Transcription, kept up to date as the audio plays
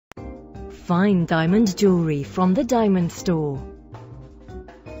fine diamond jewelry from the Diamond Store.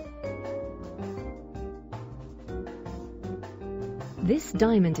 This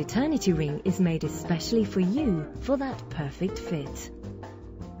diamond eternity ring is made especially for you for that perfect fit.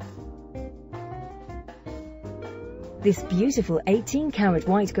 This beautiful 18-karat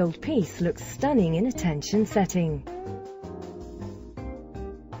white gold piece looks stunning in a tension setting.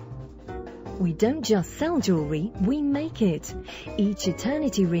 We don't just sell jewelry, we make it. Each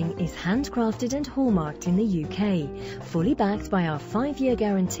eternity ring is handcrafted and hallmarked in the UK, fully backed by our 5-year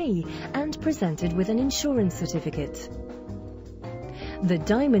guarantee and presented with an insurance certificate. The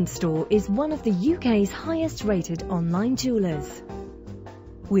Diamond Store is one of the UK's highest-rated online jewellers.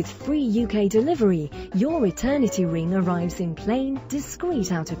 With free UK delivery, your eternity ring arrives in plain,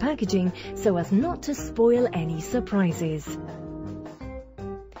 discreet outer packaging so as not to spoil any surprises.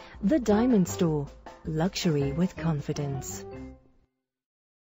 The Diamond Store. Luxury with confidence.